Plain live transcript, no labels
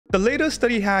The latest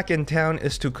study hack in town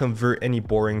is to convert any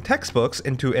boring textbooks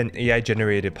into an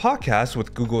AI-generated podcast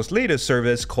with Google's latest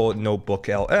service called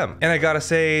NotebookLM. And I gotta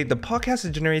say, the podcast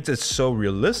it generates is so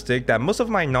realistic that most of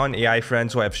my non-AI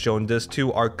friends who I've shown this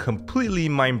to are completely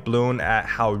mind-blown at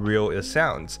how real it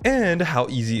sounds and how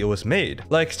easy it was made.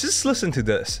 Like, just listen to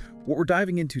this. What we're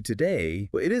diving into today,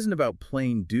 well, it isn't about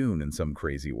playing Dune in some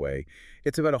crazy way.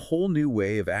 It's about a whole new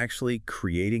way of actually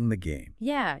creating the game.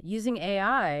 Yeah, using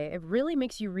AI, it really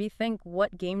makes you rethink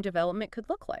what game development could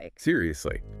look like.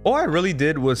 Seriously. All I really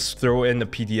did was throw in a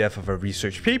PDF of a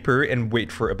research paper and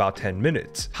wait for about 10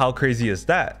 minutes. How crazy is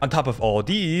that? On top of all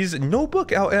these,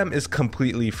 NotebookLM is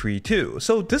completely free too,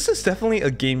 so this is definitely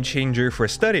a game changer for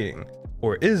studying.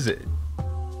 Or is it?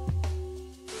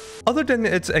 Other than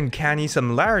its uncanny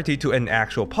similarity to an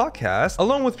actual podcast,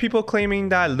 along with people claiming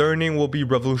that learning will be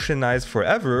revolutionized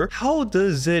forever, how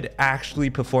does it actually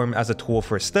perform as a tool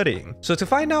for studying? So to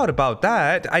find out about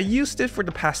that, I used it for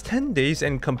the past 10 days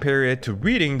and compare it to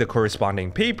reading the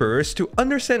corresponding papers to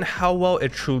understand how well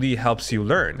it truly helps you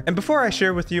learn. And before I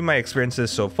share with you my experiences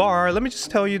so far, let me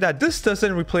just tell you that this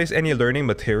doesn't replace any learning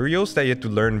materials that you have to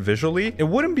learn visually. It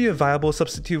wouldn't be a viable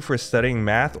substitute for studying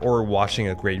math or watching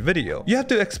a great video. You have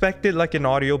to expect it like an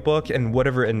audiobook, and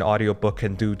whatever an audiobook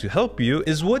can do to help you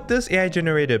is what this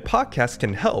AI-generated podcast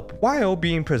can help, while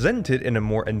being presented in a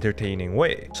more entertaining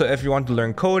way. So if you want to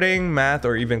learn coding, math,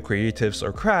 or even creatives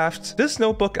or crafts, this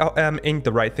NotebookLM ain't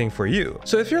the right thing for you.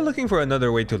 So if you're looking for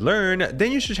another way to learn,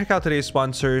 then you should check out today's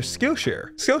sponsor,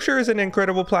 Skillshare. Skillshare is an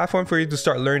incredible platform for you to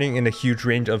start learning in a huge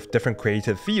range of different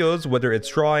creative fields, whether it's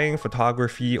drawing,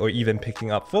 photography, or even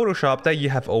picking up Photoshop that you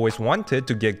have always wanted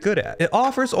to get good at. It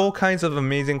offers all kinds of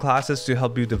amazing classes to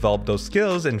help you develop those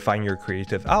skills and find your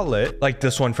creative outlet, like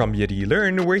this one from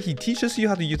Learn, where he teaches you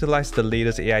how to utilize the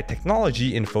latest AI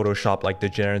technology in Photoshop, like the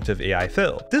generative AI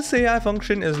fill. This AI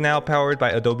function is now powered by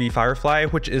Adobe Firefly,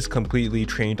 which is completely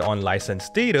trained on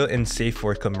licensed data and safe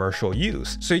for commercial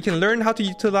use, so you can learn how to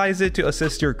utilize it to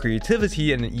assist your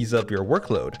creativity and ease up your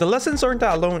workload. The lessons aren't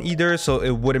that long either, so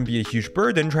it wouldn't be a huge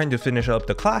burden trying to finish up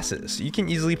the classes. You can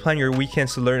easily plan your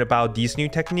weekends to learn about these new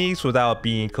techniques without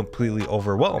being completely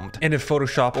overwhelmed. And if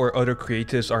Photoshop or other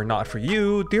creatives are not for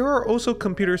you, there are also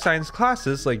computer science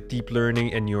classes like Deep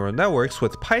Learning and Neural Networks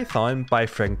with Python by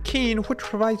Frank Kane, which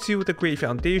provides you with a great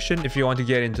foundation if you want to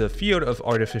get into the field of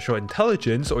artificial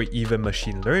intelligence or even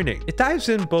machine learning. It dives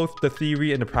in both the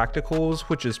theory and the practicals,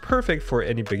 which is perfect for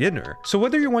any beginner. So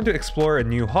whether you want to explore a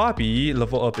new hobby,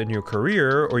 level up in your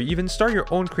career, or even start your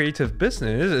own creative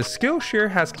business,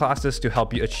 Skillshare has classes to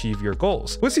help you achieve your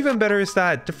goals. What's even better is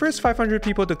that the first 500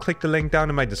 people to click the link down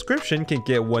in my description can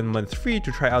get 1 month free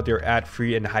to try out their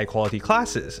ad-free and high-quality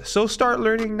classes. So start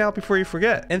learning now before you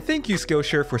forget. And thank you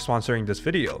Skillshare for sponsoring this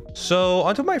video. So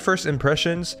onto my first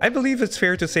impressions. I believe it's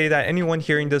fair to say that anyone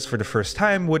hearing this for the first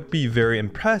time would be very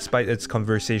impressed by its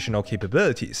conversational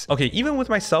capabilities. Okay, even with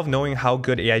myself knowing how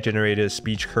good AI-generated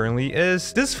speech currently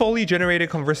is, this fully generated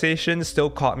conversation still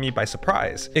caught me by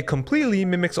surprise. It completely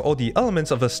mimics all the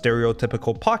elements of a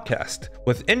stereotypical podcast,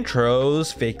 with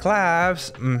intros, fake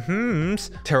laughs,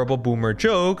 terrible boomer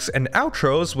jokes, and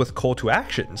outros with call to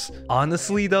actions.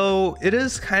 Honestly though, it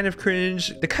is kind of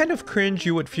cringe, the kind of cringe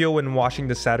you would feel when watching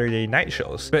the Saturday night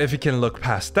shows. But if you can look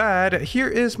past that, here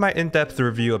is my in-depth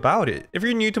review about it. If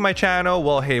you're new to my channel,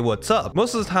 well hey, what's up?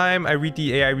 Most of the time, I read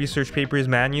the AI research papers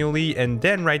manually and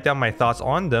then write down my thoughts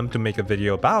on them to make a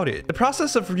video about it. The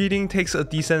process of reading takes a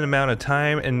decent amount of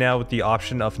time, and now with the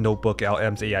option of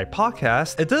NotebookLM's AI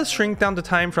podcast, it does shrink down the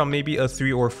time from maybe a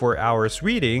 3 or 4 hours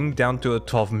reading down to a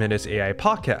 12 minutes AI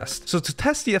podcast. So to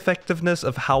test the effectiveness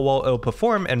of how well it'll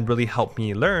perform and really help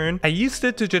me learn, I used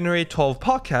it to generate 12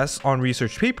 podcasts on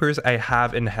research papers I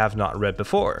have and have not read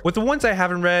before. With the ones I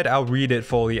haven't read, I'll read it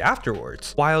fully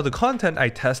afterwards. While the content I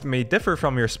test may differ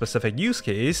from your specific use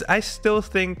case, I still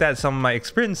think that some of my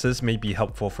experiences may be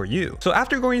helpful for you. So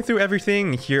after going through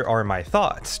everything, here are my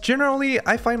thoughts. Generally,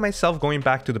 I find myself going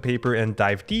back to the paper and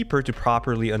dive deeper to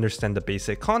properly understand the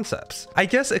basic concepts. I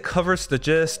guess it covers the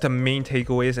gist, the main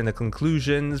takeaways, and the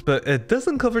conclusions, but it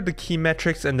doesn't cover the key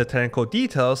metrics and the technical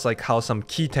details like how some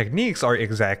key techniques are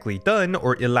exactly done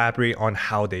or elaborate on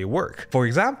how they work. For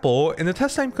example, in the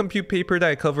test time compute paper that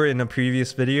I covered in a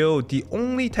previous video, the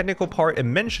only technical part it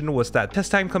mentioned was that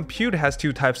test time compute has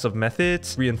 2 types of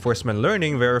methods: reinforcement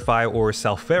learning, verify, or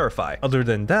self-verify. Other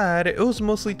than that, it was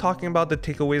mostly talking about the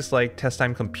takeaways like test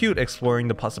time compute exploring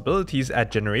the possibilities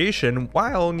at generation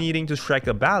while needing to strike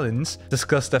a balance,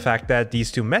 discuss the fact that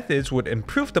these 2 methods methods would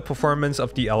improve the performance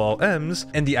of the LLMs,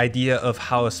 and the idea of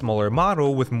how a smaller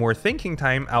model with more thinking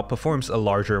time outperforms a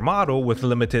larger model with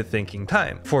limited thinking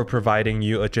time. For providing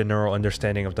you a general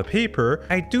understanding of the paper,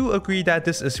 I do agree that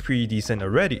this is pretty decent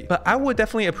already, but I would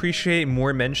definitely appreciate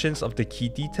more mentions of the key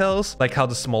details, like how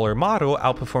the smaller model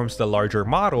outperforms the larger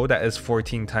model that is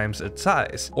 14 times its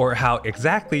size, or how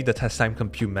exactly the test time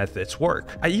compute methods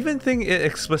work. I even think it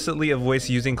explicitly avoids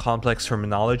using complex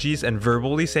terminologies and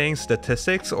verbally saying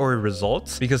statistics or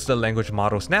results, because the language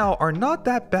models now are not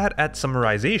that bad at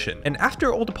summarization, and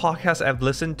after all the podcasts I've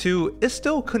listened to, it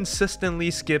still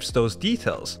consistently skips those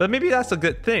details. But maybe that's a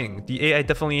good thing. The AI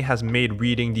definitely has made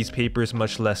reading these papers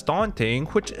much less daunting,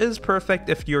 which is perfect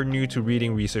if you're new to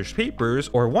reading research papers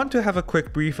or want to have a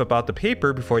quick brief about the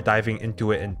paper before diving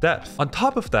into it in depth. On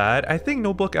top of that, I think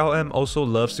NotebookLM also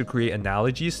loves to create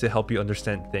analogies to help you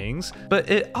understand things, but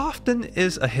it often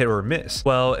is a hit or miss.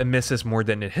 Well, it misses more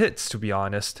than it hits, to be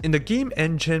honest. In the game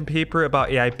engine paper about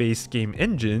AI-based game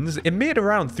engines, it made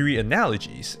around 3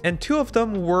 analogies, and 2 of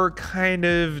them were kind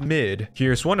of mid.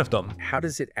 Here's one of them. How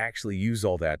does it actually use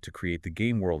all that to create the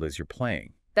game world as you're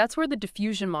playing? That's where the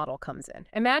diffusion model comes in.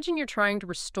 Imagine you're trying to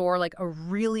restore like a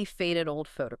really faded old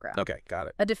photograph. Okay, got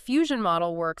it. A diffusion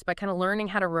model works by kind of learning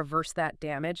how to reverse that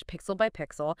damage pixel by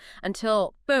pixel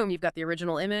until, boom, you've got the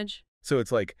original image. So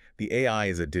it's like the AI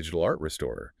is a digital art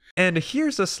restorer. And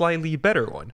here's a slightly better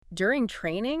one. During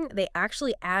training, they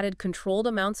actually added controlled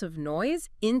amounts of noise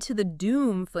into the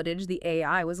Doom footage the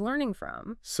AI was learning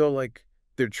from. So like,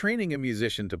 they're training a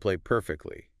musician to play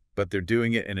perfectly, but they're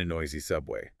doing it in a noisy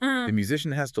subway. The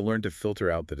musician has to learn to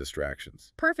filter out the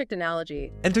distractions. Perfect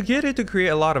analogy. And to get it to create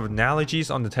a lot of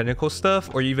analogies on the technical stuff,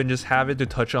 or even just have it to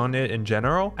touch on it in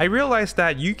general, I realized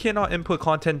that you cannot input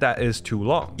content that is too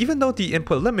long. Even though the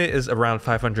input limit is around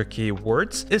 500k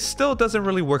words, it still doesn't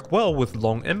really work well with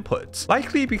long inputs.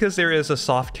 Likely because there is a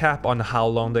soft cap on how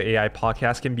long the AI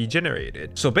podcast can be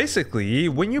generated. So basically,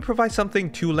 when you provide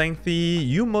something too lengthy,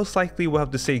 you most likely will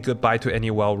have to say goodbye to any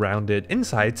well-rounded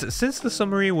insights, since the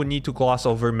summary would need to gloss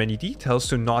over many details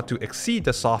to not to exceed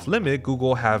the soft limit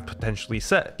Google have potentially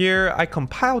set. Here, I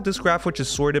compiled this graph which is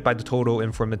sorted by the total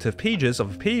informative pages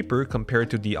of a paper compared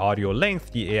to the audio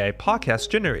length the AI podcast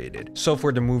generated. So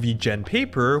for the movie Gen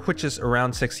paper, which is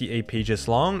around 68 pages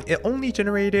long, it only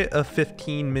generated a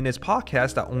 15 minutes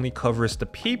podcast that only covers the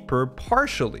paper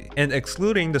partially. And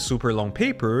excluding the super long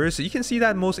papers, you can see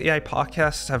that most AI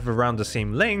podcasts have around the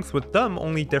same length, with them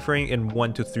only differing in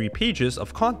 1 to 3 pages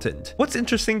of content. What's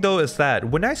interesting though is that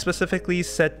when I specifically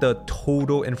set the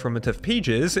total informative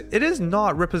pages, it is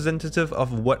not representative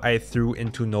of what I threw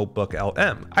into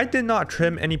NotebookLM. I did not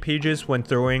trim any pages when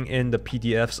throwing in the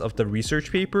PDFs of the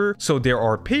research paper, so there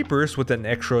are papers with an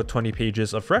extra 20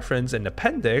 pages of reference and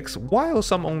appendix, while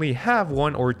some only have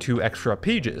 1 or 2 extra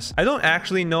pages. I don't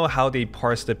actually know how they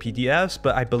parse the PDFs,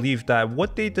 but I believe that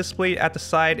what they displayed at the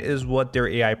side is what their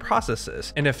AI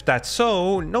processes. And if that's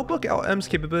so, NotebookLM's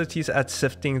capabilities at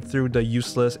sifting through the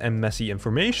useless and messy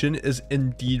information is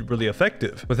indeed really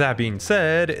effective. With that being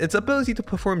said, its ability to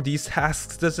perform these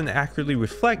tasks doesn't accurately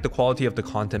reflect the quality of the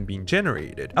content being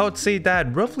generated. I would say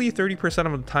that roughly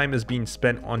 30% of the time is being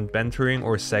spent on bantering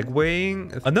or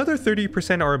segueing, another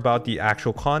 30% are about the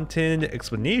actual content,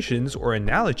 explanations, or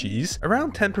analogies,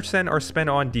 around 10% are spent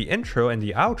on the intro and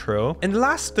the outro, and the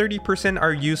last 30%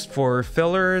 are used for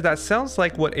filler that sounds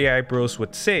like what AI bros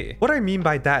would say. What I mean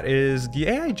by that is, the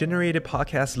AI generated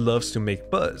podcast loves to make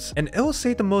buzz, and it'll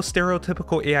say the most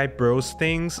stereotypical AI bros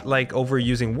things like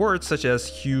overusing words such as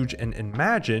huge and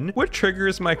imagine, which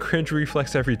triggers my cringe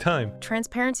reflex every time.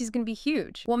 Transparency is going to be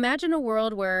huge. Well, imagine a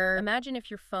world where, imagine if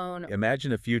your phone...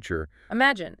 Imagine a future.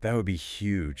 Imagine. That would be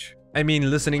huge. I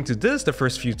mean, listening to this the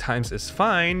first few times is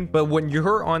fine, but when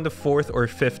you're on the 4th or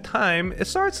 5th time, it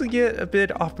starts to get a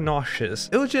bit obnoxious.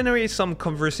 It'll generate some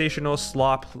conversational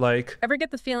slop like... Ever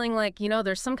get the feeling like, you know,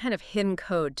 there's some kind of hidden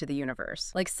code to the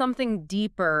universe? Like something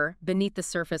deeper beneath the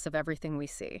surface of everything we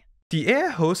see. The AI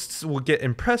hosts will get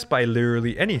impressed by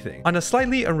literally anything. On a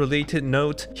slightly unrelated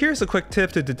note, here's a quick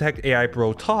tip to detect AI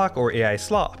bro talk or AI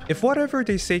slop. If whatever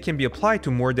they say can be applied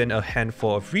to more than a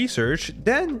handful of research,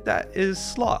 then that is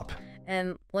slop.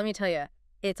 And let me tell you,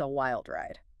 it's a wild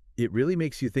ride. It really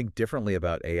makes you think differently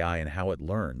about AI and how it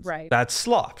learns. Right. That's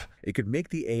slop. It could make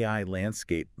the AI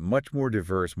landscape much more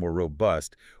diverse, more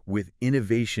robust, with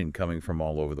innovation coming from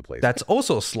all over the place. That's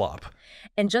also slop.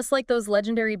 And just like those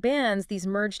legendary bands, these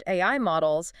merged AI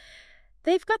models,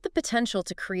 They've got the potential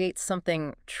to create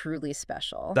something truly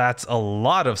special. That's a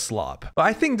lot of slop. But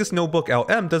I think this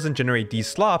NotebookLM doesn't generate these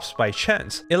slops by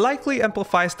chance. It likely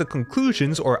amplifies the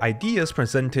conclusions or ideas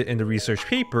presented in the research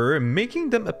paper,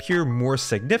 making them appear more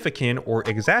significant or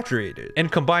exaggerated.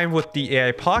 And combined with the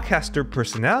AI podcaster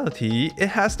personality, it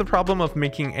has the problem of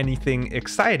making anything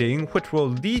exciting, which will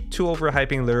lead to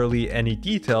overhyping literally any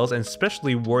details, and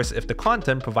especially worse if the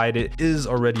content provided is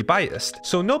already biased.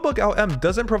 So NotebookLM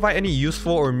doesn't provide any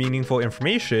useful or meaningful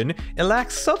information. It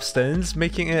lacks substance,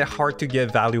 making it hard to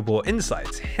get valuable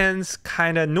insights, hence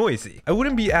kinda noisy. I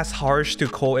wouldn't be as harsh to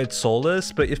call it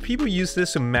soulless, but if people use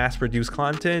this to mass produce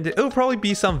content, it will probably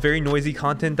be some very noisy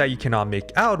content that you cannot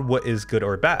make out what is good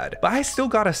or bad. But I still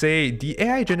gotta say, the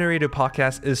AI generated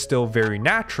podcast is still very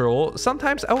natural.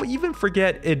 Sometimes I will even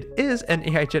forget it is an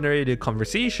AI generated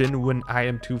conversation when I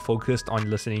am too focused on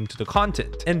listening to the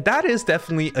content. And that is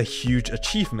definitely a huge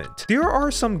achievement. There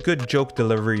are some good joke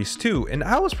deliveries too, and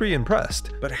I was pretty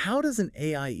impressed. But how does an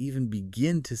AI even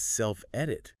begin to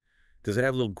self-edit? Does it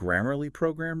have a little Grammarly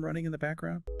program running in the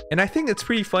background? And I think it's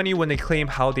pretty funny when they claim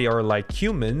how they are like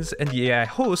humans, and the AI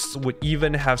hosts would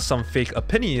even have some fake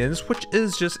opinions, which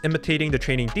is just imitating the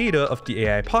training data of the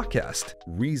AI podcast.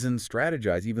 Reason,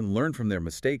 strategize, even learn from their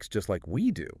mistakes just like we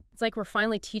do. It's like we're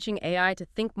finally teaching AI to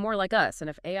think more like us, and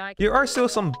if AI... There are still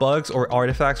some bugs or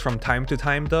artifacts from time to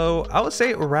time though. I would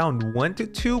say around 1 to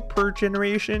 2 per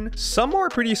generation. Some are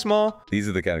pretty small. These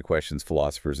are the kind of questions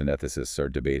philosophers and ethicists are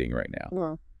debating right now.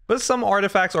 Yeah. But some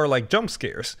artifacts are like jump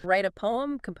scares. Write a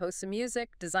poem, compose some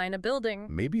music, design a building.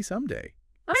 Maybe someday.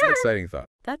 It's an exciting thought.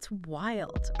 That's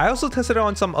wild. I also tested it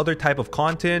on some other type of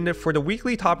content. For the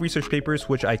weekly top research papers,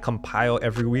 which I compile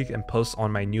every week and post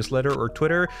on my newsletter or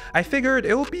Twitter, I figured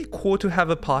it would be cool to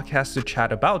have a podcast to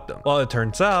chat about them. Well, it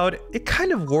turns out it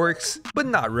kind of works, but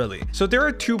not really. So there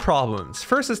are 2 problems.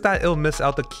 First is that it'll miss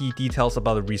out the key details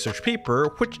about the research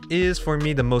paper, which is for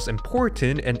me the most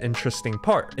important and interesting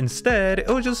part. Instead,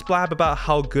 it'll just blab about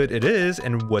how good it is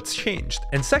and what's changed.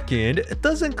 And second, it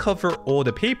doesn't cover all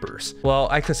the papers. Well,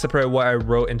 I could separate what I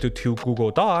wrote into 2 Google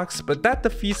Docs, but that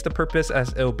defeats the purpose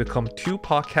as it'll become 2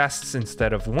 podcasts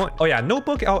instead of 1. Oh yeah,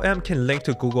 NotebookLM can link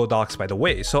to Google Docs by the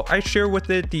way, so I share with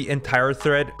it the entire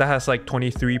thread that has like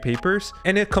 23 papers,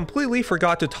 and it completely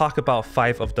forgot to talk about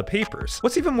 5 of the papers.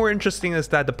 What's even more interesting is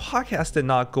that the podcast did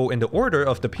not go in the order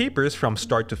of the papers from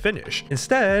start to finish.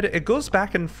 Instead, it goes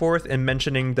back and forth in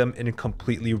mentioning them in a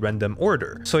completely random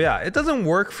order. So yeah, it doesn't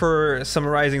work for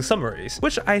summarizing summaries,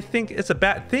 which I think is a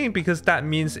bad thing because that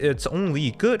means it's only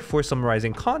good for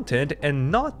summarizing content and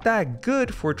not that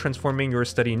good for transforming your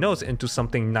study notes into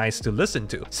something nice to listen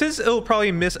to, since it'll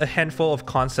probably miss a handful of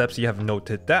concepts you have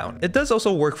noted down. It does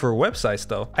also work for websites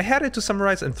though. I had it to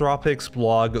summarize Anthropic's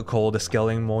blog called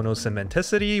Scaling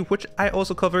Monosemanticity, which I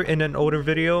also cover in an older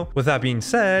video. With that being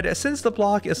said, since the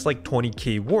blog is like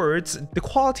 20k words, the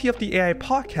quality of the AI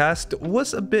podcast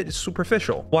was a bit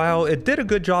superficial. While it did a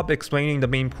good job explaining the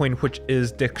main point, which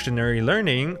is dictionary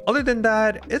learning, other than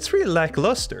that, it's pretty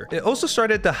lackluster. It also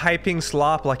started the hyping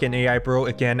slop like an AI bro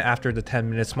again after the 10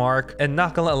 minutes mark, and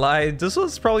not gonna lie, this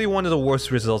was probably one of the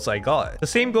worst results I got. The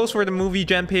same goes for the movie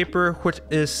gen paper, which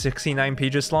is 69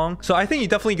 pages long, so I think you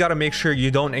definitely gotta make sure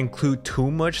you don't include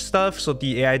too much stuff so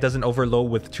the AI doesn't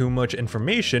overload with too much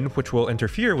information, which will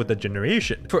interfere with the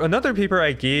generation. For another paper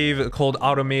I gave called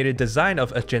Automated Design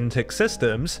of Agentic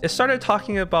Systems, it started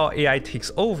talking about AI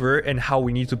takes over and how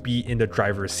we need to be in the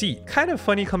driver's seat. Kind of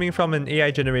funny coming from an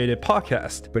AI generated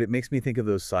podcast. But it makes me think of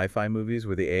those sci-fi movies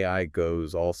where the AI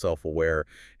goes all self-aware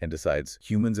and decides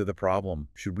humans are the problem.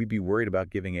 Should we be worried about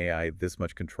giving AI this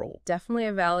much control? Definitely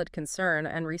a valid concern,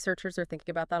 and researchers are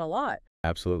thinking about that a lot.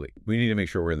 Absolutely. We need to make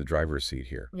sure we're in the driver's seat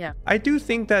here. Yeah. I do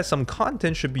think that some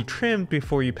content should be trimmed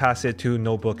before you pass it to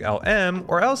NotebookLM,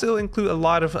 or else it'll include a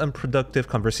lot of unproductive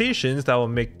conversations that will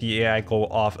make the AI go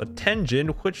off a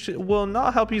tangent, which will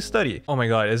not help you study. Oh my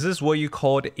god, is this what you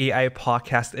called AI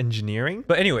podcast engineering?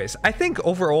 But anyways, I think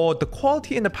overall, the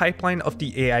quality in the pipeline of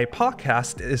the AI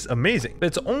podcast is amazing.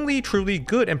 It's only truly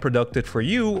good and productive for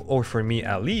you, or for me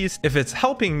at least, if it's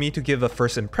helping me to give a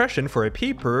first impression for a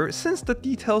paper, since the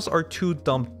details are too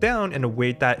dumped down in a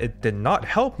way that it did not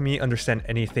help me understand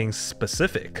anything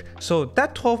specific. So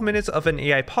that 12 minutes of an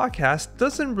AI podcast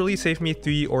doesn't really save me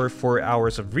 3 or 4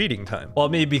 hours of reading time. Well,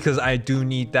 maybe because I do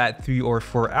need that 3 or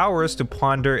 4 hours to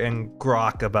ponder and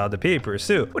grok about the papers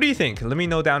too. What do you think? Let me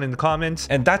know down in the comments.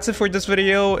 And that's it for this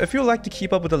video. If you'd like to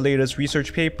keep up with the latest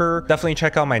research paper, definitely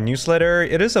check out my newsletter.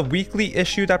 It is a weekly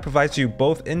issue that provides you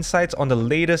both insights on the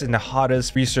latest and the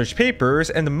hottest research papers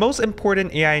and the most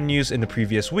important AI news in the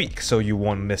previous week, so you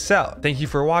won't miss out. Thank you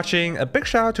for watching. A big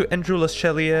shout out to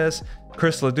Lescelius.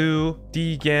 Chris LeDoux,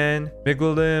 Deagan,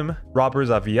 Miguilim, Robert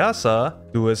Zawiasa,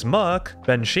 Louis Muck,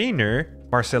 Ben Shaener,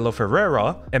 Marcelo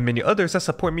Ferreira, and many others that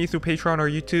support me through Patreon or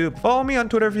YouTube. Follow me on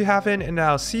Twitter if you haven't, and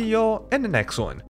I'll see y'all in the next one.